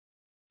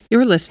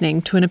You're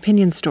listening to an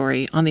opinion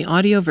story on the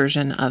audio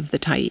version of The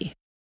Tyee.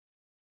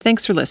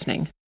 Thanks for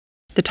listening.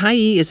 The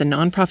Tyee is a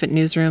nonprofit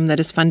newsroom that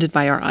is funded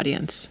by our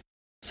audience.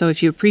 So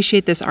if you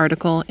appreciate this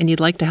article and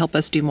you'd like to help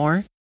us do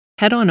more,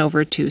 head on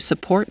over to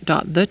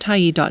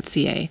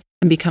support.thetyee.ca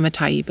and become a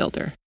Tyee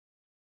builder.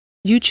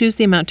 You choose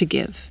the amount to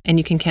give, and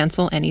you can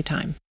cancel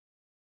anytime.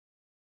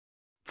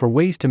 For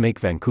Ways to Make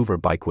Vancouver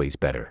Bikeways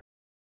Better.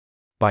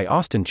 By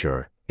Austin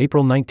Schur,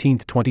 April 19,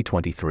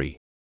 2023.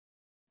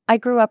 I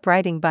grew up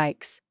riding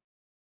bikes.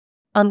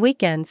 On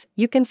weekends,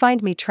 you can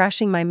find me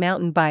trashing my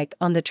mountain bike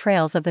on the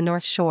trails of the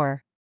North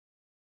Shore.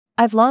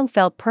 I've long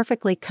felt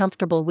perfectly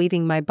comfortable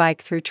weaving my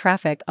bike through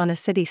traffic on a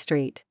city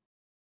street.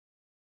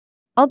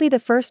 I'll be the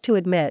first to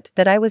admit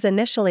that I was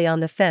initially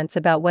on the fence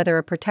about whether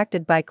a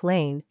protected bike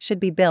lane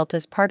should be built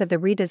as part of the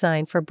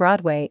redesign for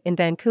Broadway in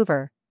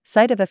Vancouver,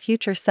 site of a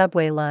future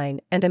subway line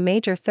and a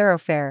major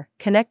thoroughfare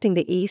connecting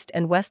the east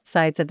and west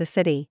sides of the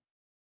city.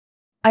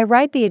 I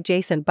ride the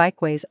adjacent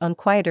bikeways on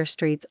quieter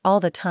streets all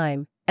the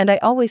time, and I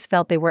always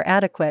felt they were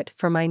adequate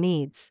for my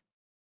needs.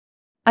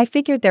 I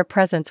figured their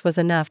presence was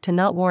enough to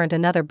not warrant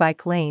another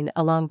bike lane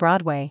along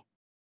Broadway.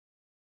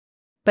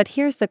 But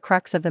here's the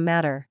crux of the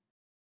matter.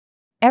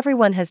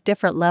 Everyone has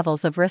different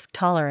levels of risk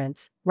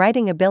tolerance,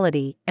 riding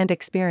ability, and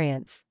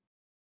experience.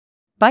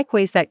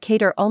 Bikeways that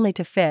cater only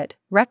to fit,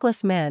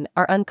 reckless men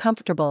are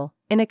uncomfortable,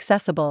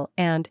 inaccessible,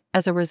 and,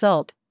 as a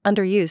result,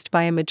 underused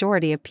by a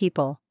majority of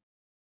people.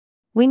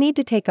 We need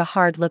to take a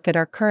hard look at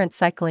our current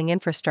cycling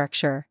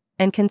infrastructure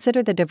and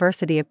consider the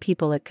diversity of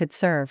people it could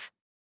serve.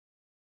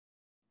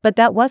 But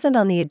that wasn't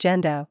on the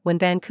agenda when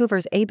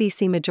Vancouver's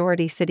ABC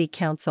Majority City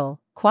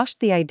Council quashed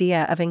the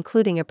idea of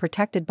including a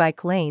protected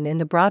bike lane in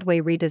the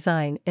Broadway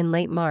redesign in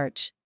late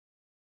March.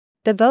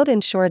 The vote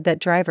ensured that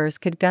drivers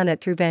could gun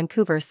it through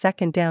Vancouver's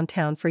second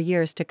downtown for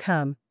years to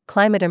come,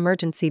 climate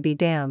emergency be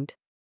damned.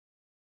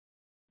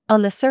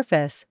 On the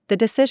surface, the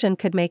decision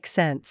could make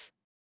sense.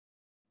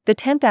 The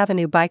 10th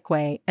Avenue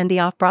Bikeway and the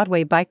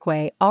Off-Broadway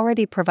Bikeway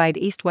already provide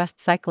east-west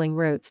cycling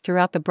routes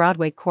throughout the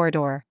Broadway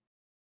corridor.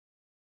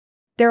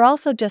 They're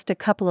also just a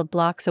couple of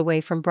blocks away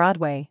from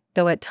Broadway,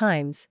 though at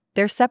times,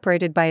 they're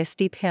separated by a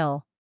steep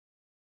hill.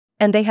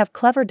 And they have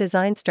clever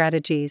design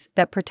strategies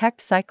that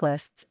protect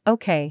cyclists.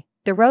 Okay,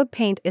 the road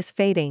paint is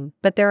fading,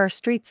 but there are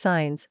street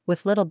signs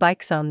with little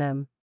bikes on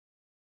them.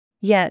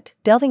 Yet,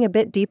 delving a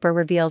bit deeper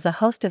reveals a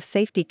host of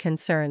safety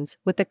concerns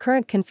with the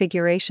current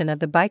configuration of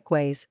the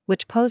bikeways,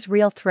 which pose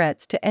real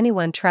threats to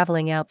anyone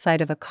traveling outside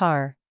of a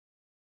car.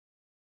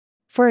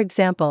 For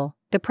example,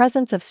 the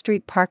presence of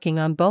street parking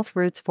on both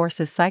routes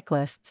forces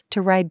cyclists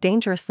to ride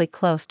dangerously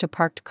close to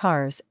parked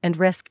cars and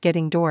risk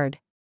getting doored.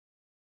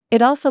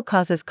 It also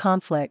causes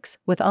conflicts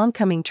with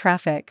oncoming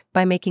traffic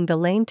by making the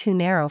lane too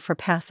narrow for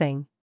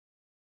passing.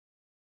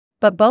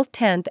 But both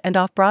 10th and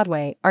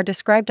Off-Broadway are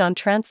described on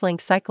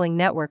TransLink's cycling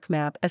network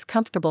map as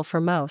comfortable for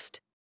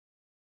most.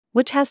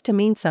 Which has to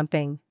mean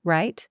something,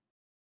 right?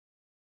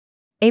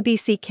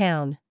 ABC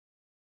Cown.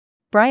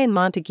 Brian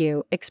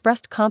Montague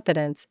expressed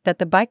confidence that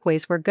the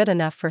bikeways were good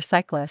enough for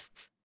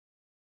cyclists.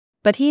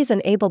 But he's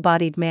an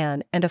able-bodied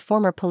man and a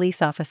former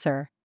police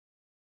officer.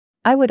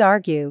 I would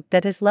argue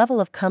that his level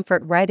of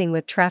comfort riding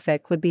with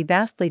traffic would be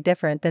vastly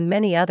different than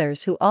many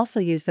others who also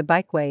use the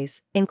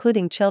bikeways,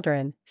 including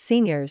children,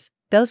 seniors,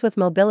 those with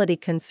mobility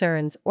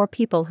concerns, or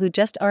people who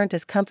just aren't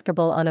as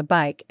comfortable on a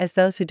bike as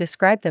those who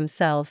describe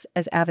themselves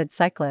as avid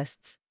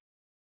cyclists.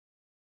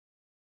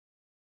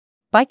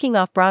 Biking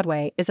off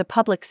Broadway is a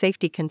public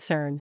safety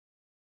concern.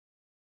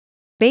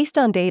 Based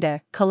on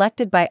data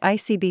collected by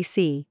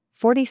ICBC,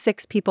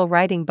 46 people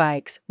riding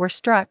bikes were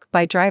struck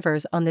by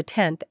drivers on the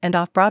 10th and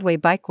Off-Broadway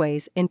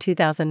bikeways in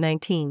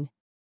 2019.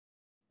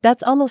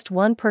 That's almost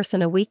one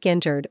person a week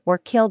injured or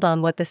killed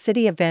on what the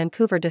city of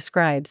Vancouver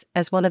describes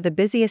as one of the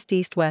busiest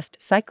east-west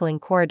cycling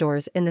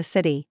corridors in the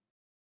city.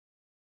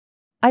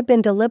 I've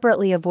been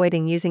deliberately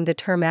avoiding using the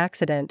term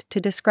accident to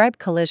describe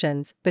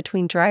collisions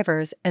between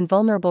drivers and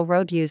vulnerable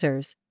road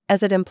users,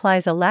 as it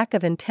implies a lack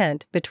of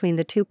intent between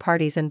the two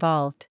parties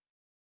involved.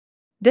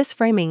 This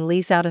framing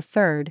leaves out a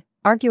third,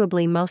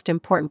 arguably most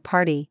important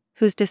party,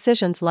 whose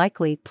decisions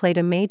likely played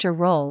a major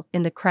role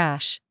in the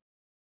crash.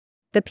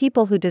 The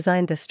people who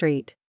designed the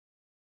street.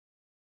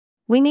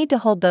 We need to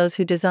hold those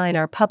who design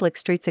our public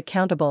streets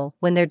accountable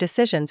when their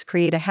decisions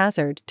create a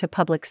hazard to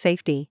public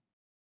safety.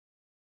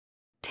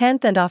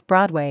 10th and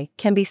Off-Broadway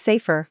can be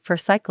safer for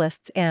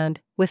cyclists and,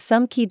 with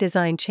some key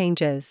design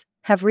changes,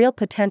 have real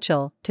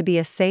potential to be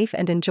a safe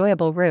and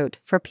enjoyable route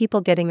for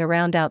people getting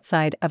around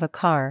outside of a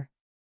car.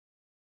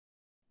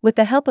 With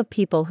the help of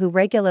people who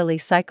regularly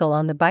cycle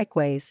on the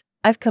bikeways,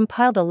 I've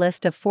compiled a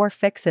list of 4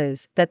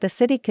 fixes that the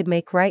city could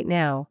make right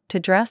now to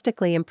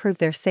drastically improve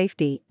their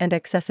safety and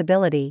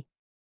accessibility.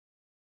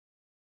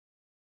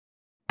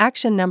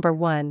 Action number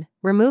 1: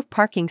 remove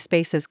parking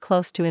spaces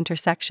close to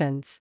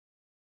intersections.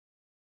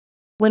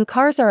 When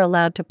cars are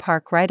allowed to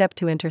park right up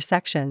to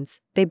intersections,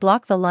 they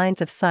block the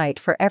lines of sight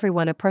for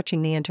everyone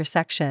approaching the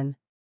intersection.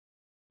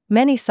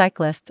 Many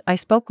cyclists I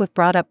spoke with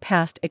brought up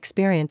past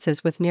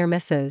experiences with near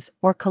misses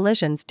or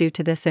collisions due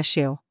to this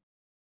issue.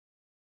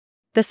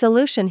 The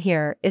solution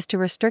here is to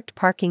restrict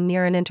parking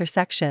near an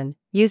intersection,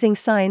 using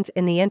signs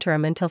in the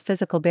interim until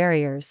physical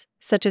barriers,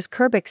 such as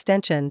curb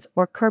extensions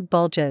or curb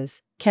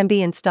bulges, can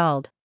be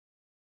installed.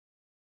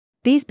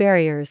 These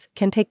barriers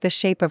can take the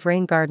shape of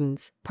rain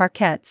gardens,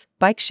 parkettes,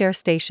 bike share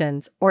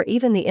stations, or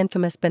even the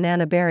infamous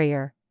banana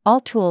barrier, all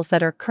tools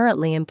that are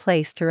currently in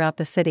place throughout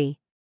the city.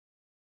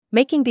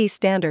 Making these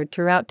standard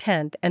throughout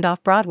 10th and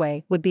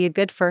Off-Broadway would be a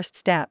good first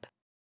step.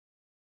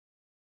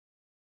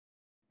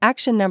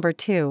 Action number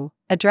 2.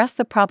 Address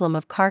the problem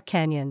of car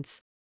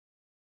canyons.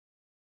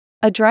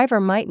 A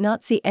driver might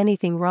not see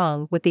anything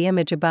wrong with the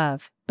image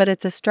above, but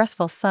it's a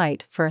stressful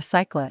sight for a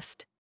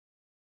cyclist.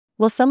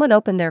 Will someone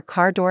open their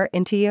car door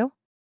into you?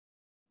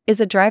 Is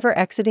a driver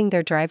exiting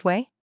their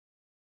driveway?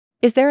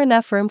 Is there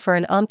enough room for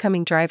an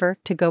oncoming driver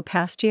to go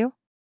past you?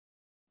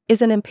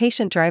 Is an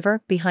impatient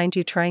driver behind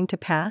you trying to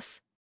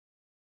pass?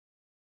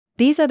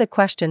 These are the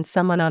questions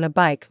someone on a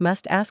bike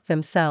must ask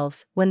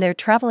themselves when they're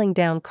traveling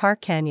down car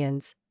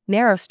canyons,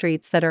 narrow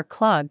streets that are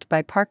clogged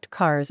by parked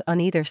cars on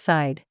either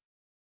side.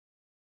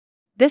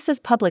 This is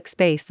public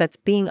space that's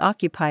being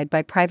occupied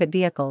by private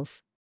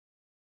vehicles.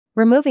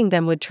 Removing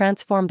them would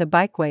transform the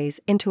bikeways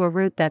into a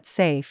route that's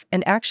safe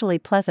and actually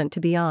pleasant to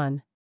be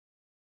on.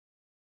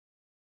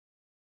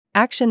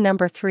 Action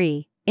number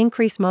 3.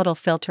 Increase modal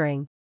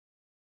filtering.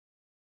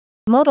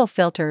 Modal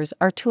filters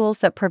are tools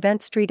that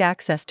prevent street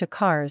access to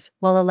cars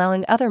while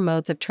allowing other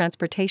modes of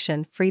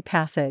transportation free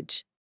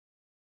passage.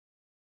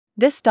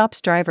 This stops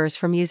drivers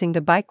from using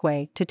the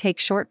bikeway to take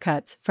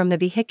shortcuts from the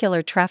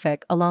vehicular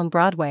traffic along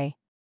Broadway.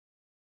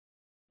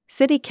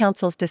 City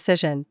Council's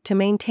decision to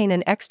maintain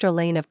an extra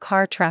lane of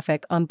car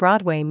traffic on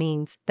Broadway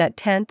means that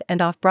 10th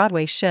and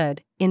Off-Broadway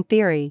should, in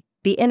theory,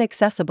 be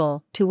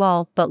inaccessible to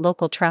all but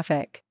local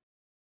traffic.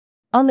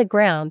 On the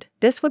ground,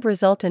 this would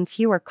result in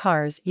fewer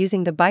cars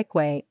using the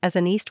bikeway as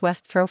an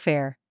east-west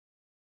thoroughfare.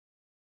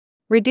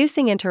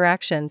 Reducing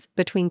interactions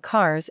between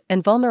cars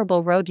and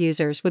vulnerable road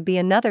users would be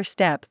another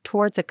step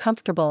towards a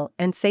comfortable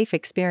and safe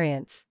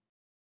experience.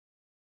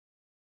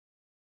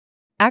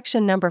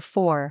 Action number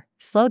 4.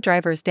 Slow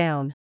drivers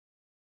down.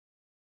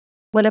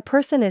 When a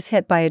person is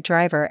hit by a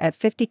driver at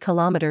 50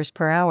 km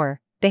per hour,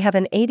 they have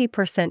an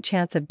 80%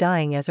 chance of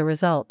dying as a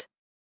result.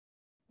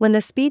 When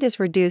the speed is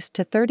reduced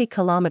to 30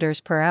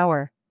 km per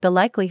hour, the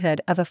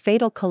likelihood of a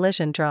fatal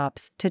collision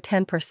drops to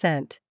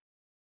 10%.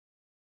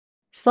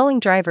 Slowing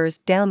drivers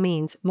down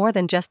means more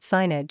than just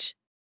signage.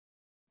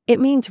 It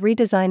means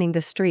redesigning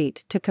the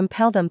street to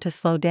compel them to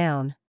slow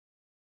down.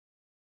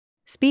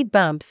 Speed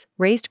bumps,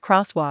 raised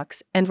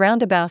crosswalks, and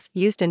roundabouts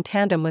used in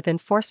tandem with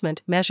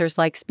enforcement measures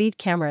like speed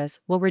cameras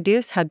will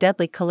reduce how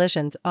deadly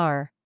collisions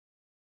are.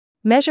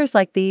 Measures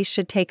like these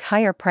should take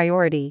higher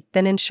priority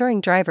than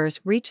ensuring drivers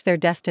reach their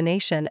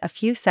destination a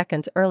few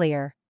seconds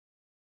earlier.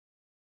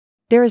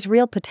 There is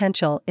real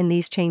potential in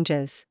these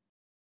changes.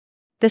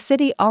 The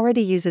city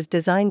already uses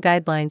design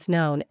guidelines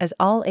known as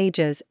All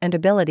Ages and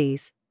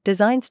Abilities,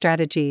 design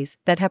strategies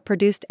that have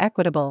produced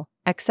equitable,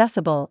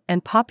 accessible,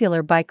 and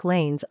popular bike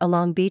lanes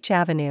along Beach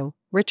Avenue,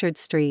 Richard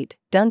Street,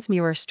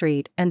 Dunsmuir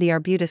Street, and the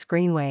Arbutus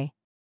Greenway.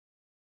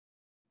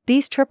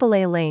 These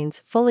AAA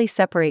lanes fully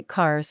separate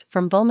cars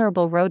from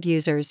vulnerable road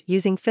users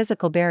using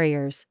physical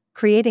barriers,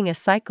 creating a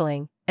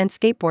cycling and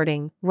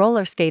skateboarding,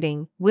 roller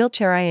skating,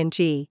 wheelchair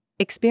ing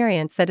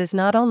experience that is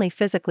not only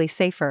physically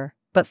safer,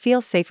 but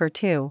feels safer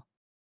too.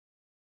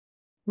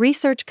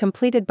 Research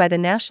completed by the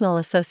National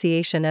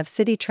Association of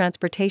City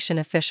Transportation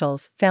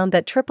Officials found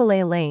that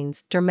AAA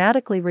lanes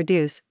dramatically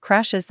reduce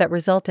crashes that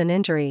result in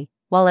injury,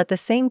 while at the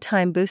same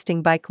time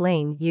boosting bike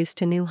lane use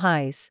to new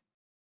highs.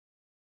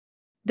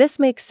 This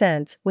makes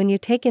sense when you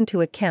take into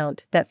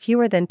account that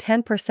fewer than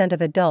 10%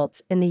 of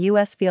adults in the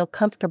U.S. feel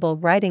comfortable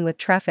riding with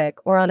traffic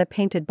or on a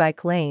painted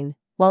bike lane,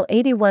 while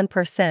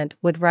 81%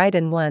 would ride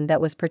in one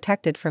that was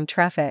protected from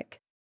traffic.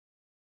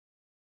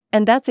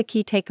 And that's a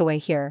key takeaway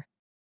here.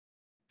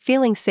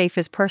 Feeling safe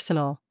is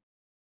personal.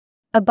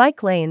 A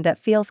bike lane that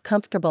feels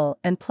comfortable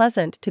and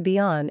pleasant to be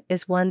on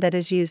is one that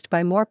is used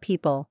by more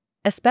people,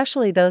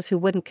 especially those who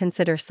wouldn't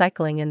consider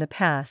cycling in the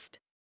past.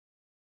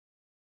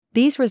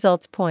 These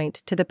results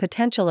point to the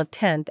potential of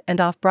 10th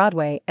and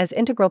Off-Broadway as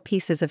integral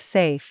pieces of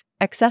safe,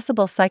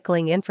 accessible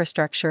cycling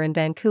infrastructure in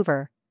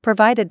Vancouver,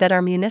 provided that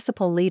our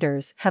municipal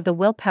leaders have the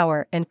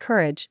willpower and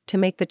courage to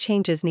make the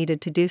changes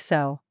needed to do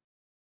so.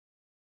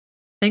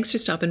 Thanks for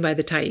stopping by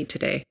the Tyee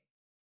today.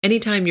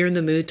 Anytime you're in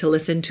the mood to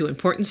listen to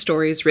important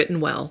stories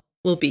written well,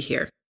 we'll be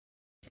here.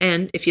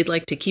 And if you'd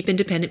like to keep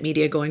independent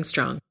media going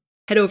strong,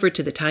 head over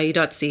to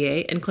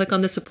thetyee.ca and click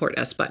on the Support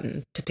Us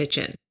button to pitch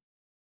in.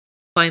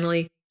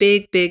 Finally,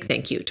 big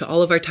thank you to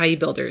all of our Tyee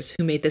builders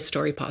who made this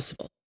story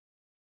possible.